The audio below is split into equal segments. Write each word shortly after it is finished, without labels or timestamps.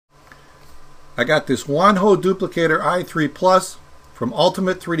I got this Wanhao Duplicator i3 Plus from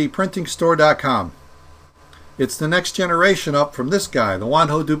ultimate3dprintingstore.com. It's the next generation up from this guy, the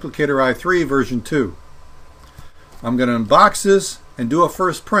Wanhao Duplicator i3 version 2. I'm going to unbox this and do a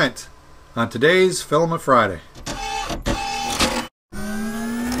first print on today's Filament Friday.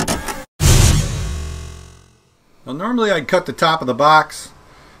 Well, normally I'd cut the top of the box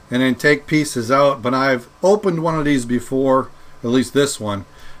and then take pieces out, but I've opened one of these before, at least this one,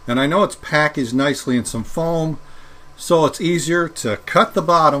 and I know it's packaged nicely in some foam, so it's easier to cut the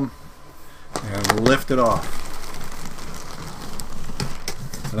bottom and lift it off.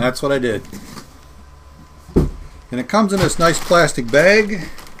 And that's what I did. And it comes in this nice plastic bag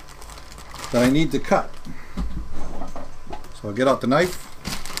that I need to cut. So I'll get out the knife.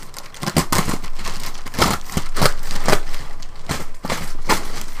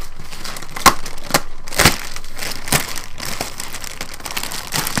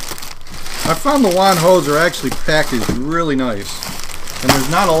 I found the Wanhaos are actually packaged really nice, and there's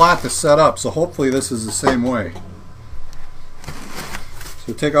not a lot to set up, so hopefully this is the same way.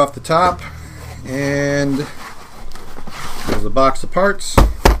 So take off the top, and there's a box of parts,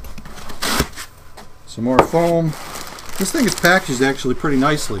 some more foam. This thing is packaged actually pretty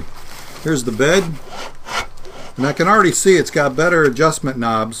nicely. Here's the bed, and I can already see it's got better adjustment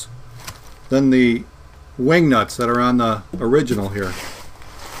knobs than the wing nuts that are on the original here.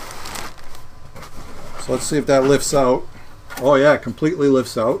 So let's see if that lifts out. Oh yeah, it completely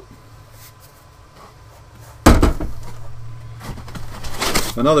lifts out.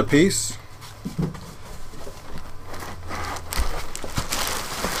 Another piece.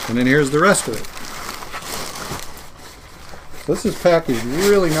 And then here's the rest of it. This is packaged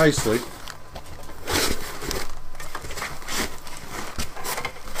really nicely.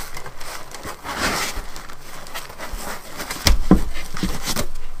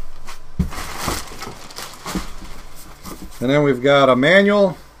 And then we've got a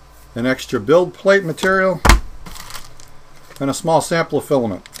manual, an extra build plate material, and a small sample of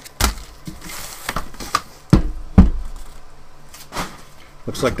filament.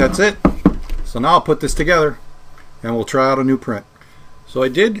 Looks like that's it. So now I'll put this together and we'll try out a new print. So I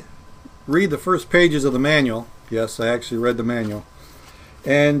did read the first pages of the manual. Yes, I actually read the manual.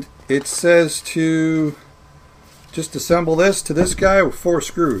 And it says to just assemble this to this guy with 4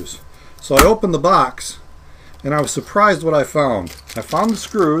 screws. So I opened the box and I was surprised what I found. I found the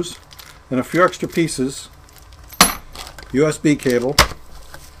screws and a few extra pieces, USB cable,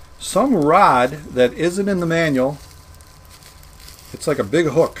 some rod that isn't in the manual. It's like a big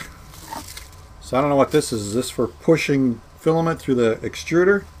hook. So I don't know what this is. Is this for pushing filament through the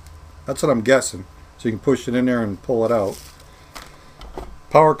extruder? That's what I'm guessing. So you can push it in there and pull it out.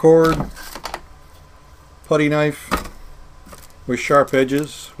 Power cord, putty knife with sharp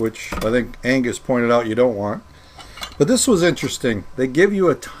edges, which I think Angus pointed out you don't want. But this was interesting. They give you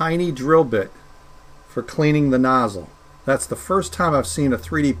a tiny drill bit for cleaning the nozzle. That's the first time I've seen a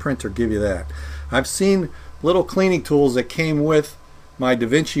 3D printer give you that. I've seen little cleaning tools that came with my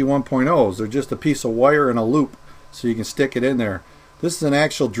DaVinci 1.0s. They're just a piece of wire and a loop so you can stick it in there. This is an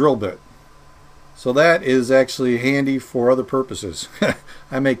actual drill bit. So that is actually handy for other purposes.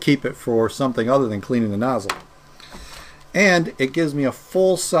 I may keep it for something other than cleaning the nozzle. And it gives me a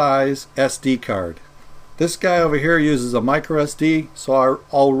full-size SD card. This guy over here uses a micro SD, so I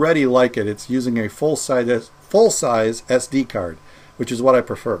already like it. It's using a full-size SD card, which is what I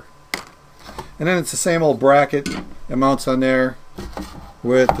prefer. And then it's the same old bracket. It mounts on there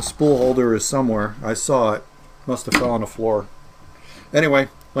with the spool holder is somewhere. I saw it. Must have fell on the floor. Anyway,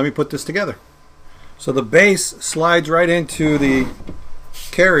 let me put this together. So the base slides right into the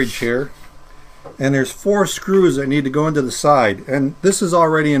carriage here. And there's 4 screws that need to go into the side. And this is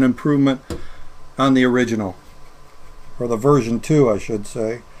already an improvement on the original, or the version 2 I should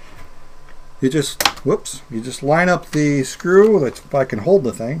say. You just line up the screw. That's if I can hold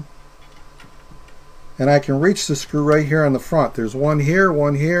the thing, and I can reach the screw right here on the front. There's one here,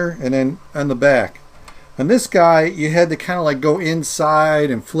 and then on the back. And this guy you had to kind of like go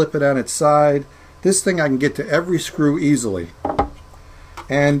inside and flip it on its side. This thing I can get to every screw easily.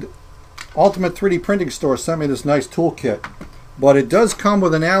 And Ultimate 3D Printing Store sent me this nice toolkit, but it does come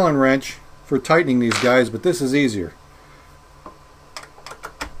with an Allen wrench for tightening these guys, but this is easier.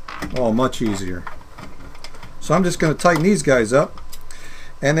 Oh, much easier. So I'm just going to tighten these guys up,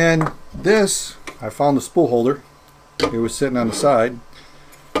 and then this, I found the spool holder. It was sitting on the side.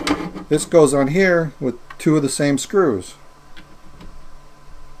 This goes on here with 2 of the same screws.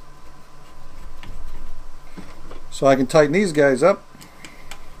 So I can tighten these guys up,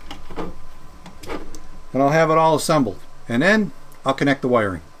 and I'll have it all assembled, and then I'll connect the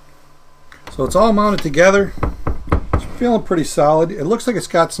wiring. So it's all mounted together. It's feeling pretty solid. It looks like it's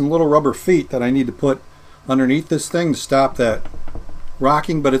got some little rubber feet that I need to put underneath this thing to stop that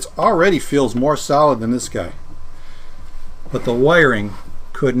rocking, but it already feels more solid than this guy. But the wiring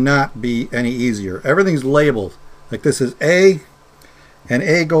could not be any easier. Everything's labeled. Like this is A, and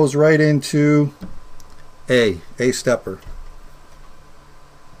A goes right into A stepper.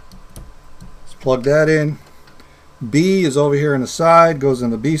 Let's plug that in. B is over here on the side, goes in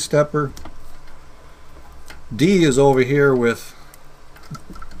the B stepper. D is over here with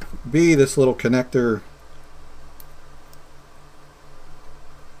B, this little connector.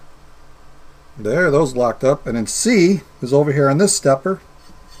 There, those locked up. And then C is over here on this stepper.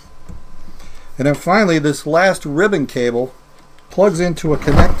 And then finally, this last ribbon cable plugs into a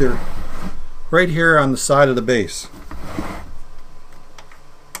connector right here on the side of the base.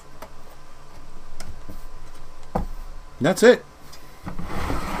 And that's it.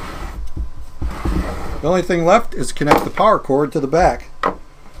 The only thing left is connect the power cord to the back.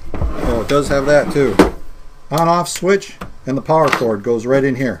 Oh, it does have that too. On-off switch, and the power cord goes right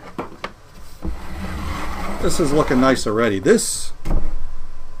in here. This is looking nice already. This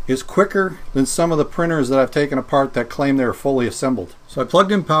is quicker than some of the printers that I've taken apart that claim they're fully assembled. So I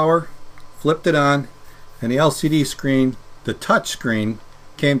plugged in power, flipped it on, and the LCD screen, the touch screen,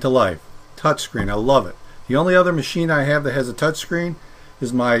 came to life. Touch screen, I love it. The only other machine I have that has a touch screen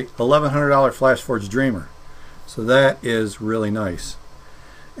is my $1,100 FlashForge Dreamer. So that is really nice.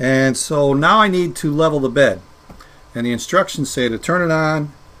 And so now I need to level the bed. And the instructions say to turn it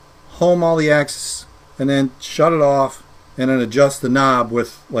on, home all the axes, and then shut it off, and then adjust the knob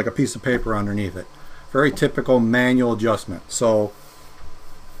with like a piece of paper underneath it. Very typical manual adjustment. So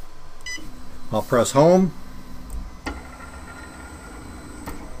I'll press home.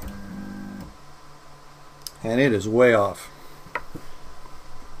 And it is way off.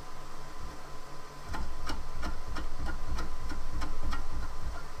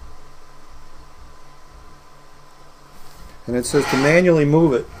 And it says to manually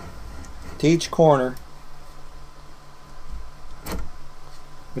move it to each corner,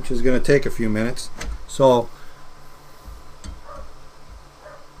 which is going to take a few minutes. So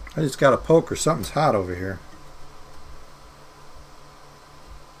I just got a poker. Something's hot over here.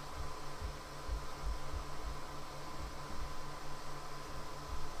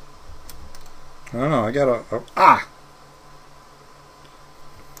 I don't know. I got a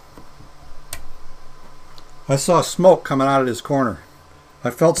I saw smoke coming out of this corner. I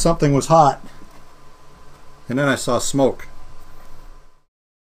felt something was hot, and then I saw smoke.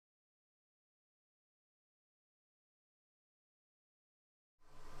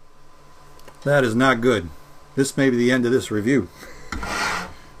 That is not good. This may be the end of this review.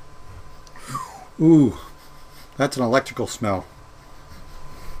 Ooh, that's an electrical smell.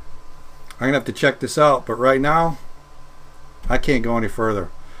 I'm gonna have to check this out, but right now I can't go any further.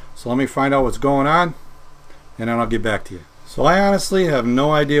 So let me find out what's going on, and then I'll get back to you. So I honestly have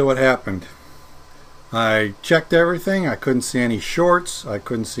no idea what happened. I checked everything. I couldn't see any shorts. I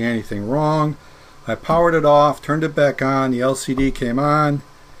couldn't see anything wrong. I powered it off, turned it back on. The LCD came on.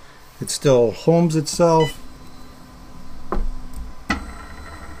 It still homes itself.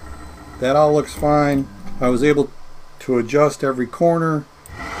 That all looks fine. I was able to adjust every corner.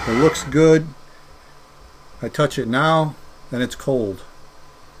 It looks good. I touch it now and it's cold.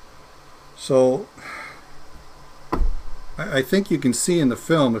 So I think you can see in the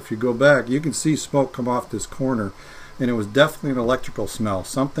film, if you go back, you can see smoke come off this corner, and it was definitely an electrical smell.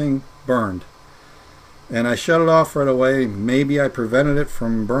 Something burned. And I shut it off right away. Maybe I prevented it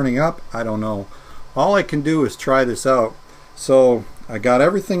from burning up. I don't know. All I can do is try this out. So I got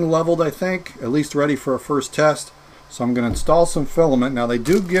everything leveled, I think, at least ready for a first test. So I'm going to install some filament. Now they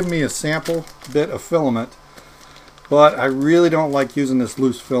do give me a sample bit of filament, but I really don't like using this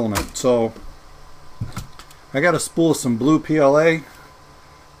loose filament. So I got a spool of some blue PLA,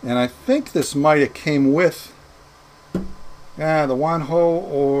 and I think this might have came with the Wanhao,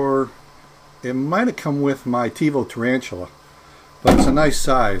 or it might have come with my TiVo Tarantula, but it's a nice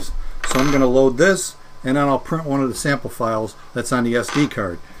size. So I'm going to load this, and then I'll print one of the sample files that's on the SD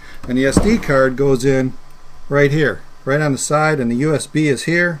card. And the SD card goes in right here, right on the side, and the USB is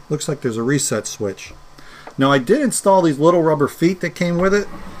here. Looks like there's a reset switch. Now I did install these little rubber feet that came with it,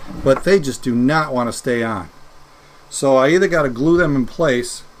 but they just do not want to stay on. So I either got to glue them in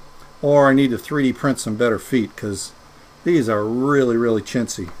place, or I need to 3D print some better feet, because these are really, really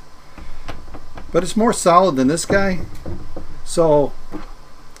chintzy. But it's more solid than this guy, so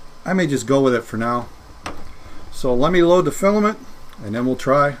I may just go with it for now. So let me load the filament, and then we'll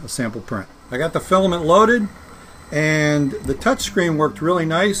try a sample print. I got the filament loaded, And the touch screen worked really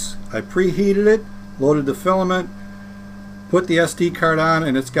nice. I preheated it, loaded the filament, put the SD card on,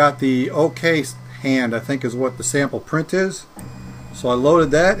 and it's got the OK hand, I think is what the sample print is. So I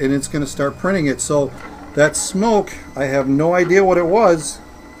loaded that and it's going to start printing it. So that smoke, I have no idea what it was,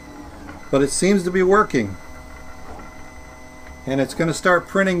 but it seems to be working. And it's going to start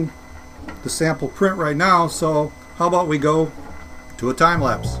printing the sample print right now. So how about we go to a time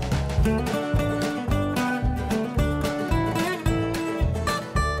lapse.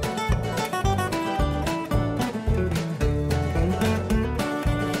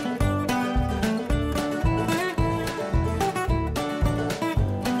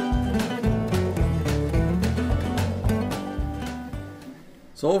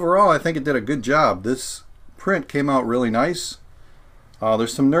 So overall, I think it did a good job. This print came out really nice.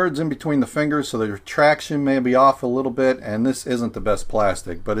 There's some nerds in between the fingers, so the traction may be off a little bit, and this isn't the best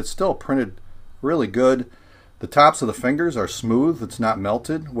plastic, but it's still printed really good. The tops of the fingers are smooth, it's not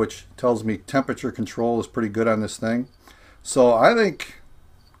melted, which tells me temperature control is pretty good on this thing. So I think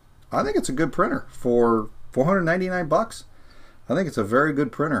it's a good printer for 499 bucks. I think it's a very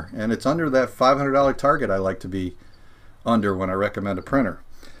good printer, and it's under that $500 target I like to be under when I recommend a printer.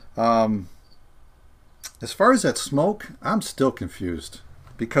 As far as that smoke, I'm still confused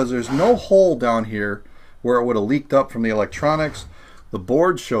because there's no hole down here where it would have leaked up from the electronics. The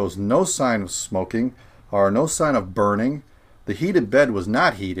board shows no sign of smoking or no sign of burning. The heated bed was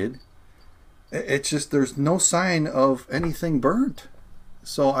not heated. It's just there's no sign of anything burned.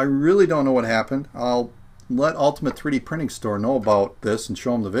 So I really don't know what happened. I'll let Ultimate 3D Printing Store know about this and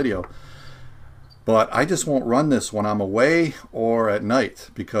show them the video. But I just won't run this when I'm away or at night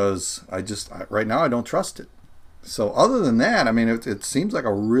because right now I don't trust it. So other than that, I mean, it seems like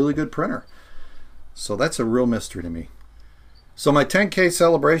a really good printer. So that's a real mystery to me. So my 10K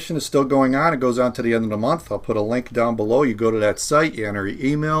celebration is still going on. It goes on to the end of the month. I'll put a link down below. You go to that site, you enter your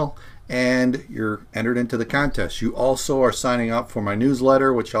email, and you're entered into the contest. You also are signing up for my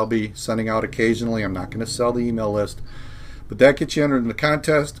newsletter, which I'll be sending out occasionally. I'm not going to sell the email list. But that gets you entered in the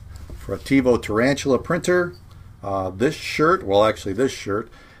contest for a TiVo Tarantula printer, this shirt,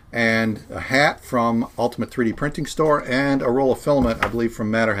 and a hat from Ultimate 3D Printing Store, and a roll of filament, I believe,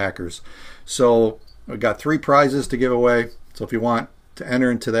 from MatterHackers. So we've got 3 prizes to give away. So if you want to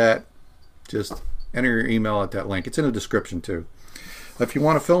enter into that, just enter your email at that link. It's in the description too. If you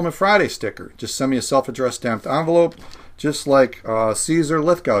want a Filament Friday sticker, just send me a self-addressed stamped envelope, just like Caesar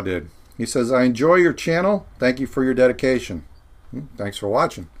Lithgow did. He says, I enjoy your channel. Thank you for your dedication. Thanks for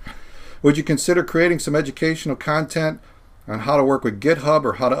watching. Would you consider creating some educational content on how to work with GitHub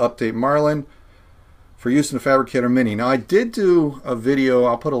or how to update Marlin for use in the Fabrikator Mini? Now I did do a video,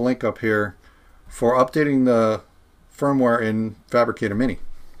 I'll put a link up here, for updating the firmware in Fabrikator Mini.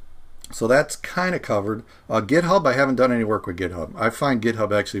 So that's kind of covered. GitHub, I haven't done any work with GitHub. I find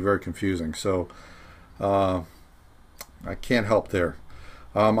GitHub actually very confusing, so I can't help there.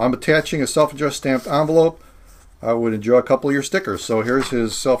 I'm attaching a self-addressed stamped envelope. I would enjoy a couple of your stickers. So here's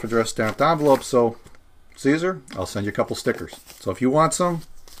his self-addressed stamped envelope. So Caesar, I'll send you a couple stickers. So if you want some,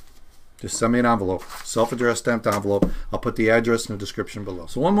 just send me an envelope. Self-addressed stamped envelope. I'll put the address in the description below.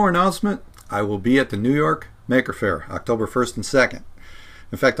 So one more announcement. I will be at the New York MakerFaire, October 1st and 2nd.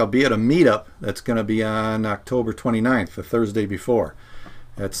 In fact, I'll be at a meetup that's going to be on October 29th, the Thursday before,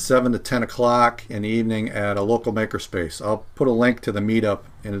 at 7 to 10 o'clock in the evening at a local makerspace. I'll put a link to the meetup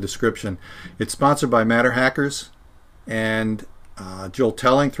in the description. It's sponsored by MatterHackers, and Joel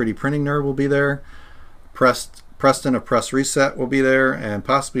Telling, 3D Printing Nerd, will be there. Preston of Press Reset will be there, and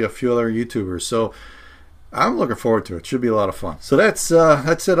possibly a few other YouTubers. So I'm looking forward to it. Should be a lot of fun. So that's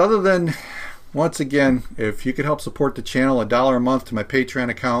it. Other than, once again, if you could help support the channel, $1 a month to my Patreon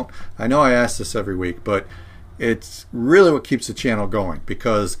account. I know I ask this every week, but it's really what keeps the channel going,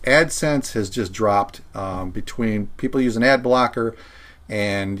 because AdSense has just dropped between people using ad blocker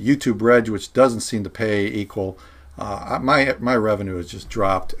and YouTube Red, which doesn't seem to pay equal. My revenue has just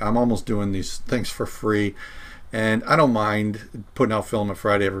dropped. I'm almost doing these things for free, and I don't mind putting out Filament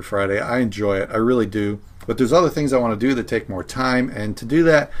Friday every Friday. I enjoy it, I really do. But there's other things I want to do that take more time, and to do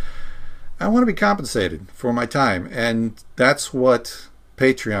that, I want to be compensated for my time, and that's what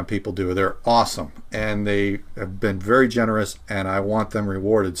Patreon people do. They're awesome, and they have been very generous, and I want them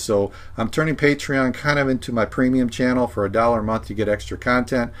rewarded. So I'm turning Patreon kind of into my premium channel. For $1 a month you get extra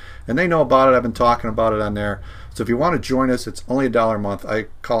content, and they know about it. I've been talking about it on there. So if you want to join us, it's only $1 a month. I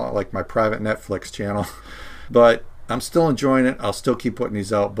call it like my private Netflix channel. But I'm still enjoying it. I'll still keep putting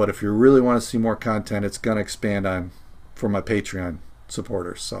these out, but if you really want to see more content, it's going to expand on for my Patreon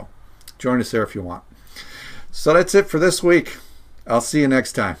supporters. So join us there if you want. So that's it for this week. I'll see you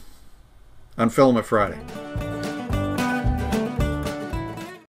next time on Filament Friday.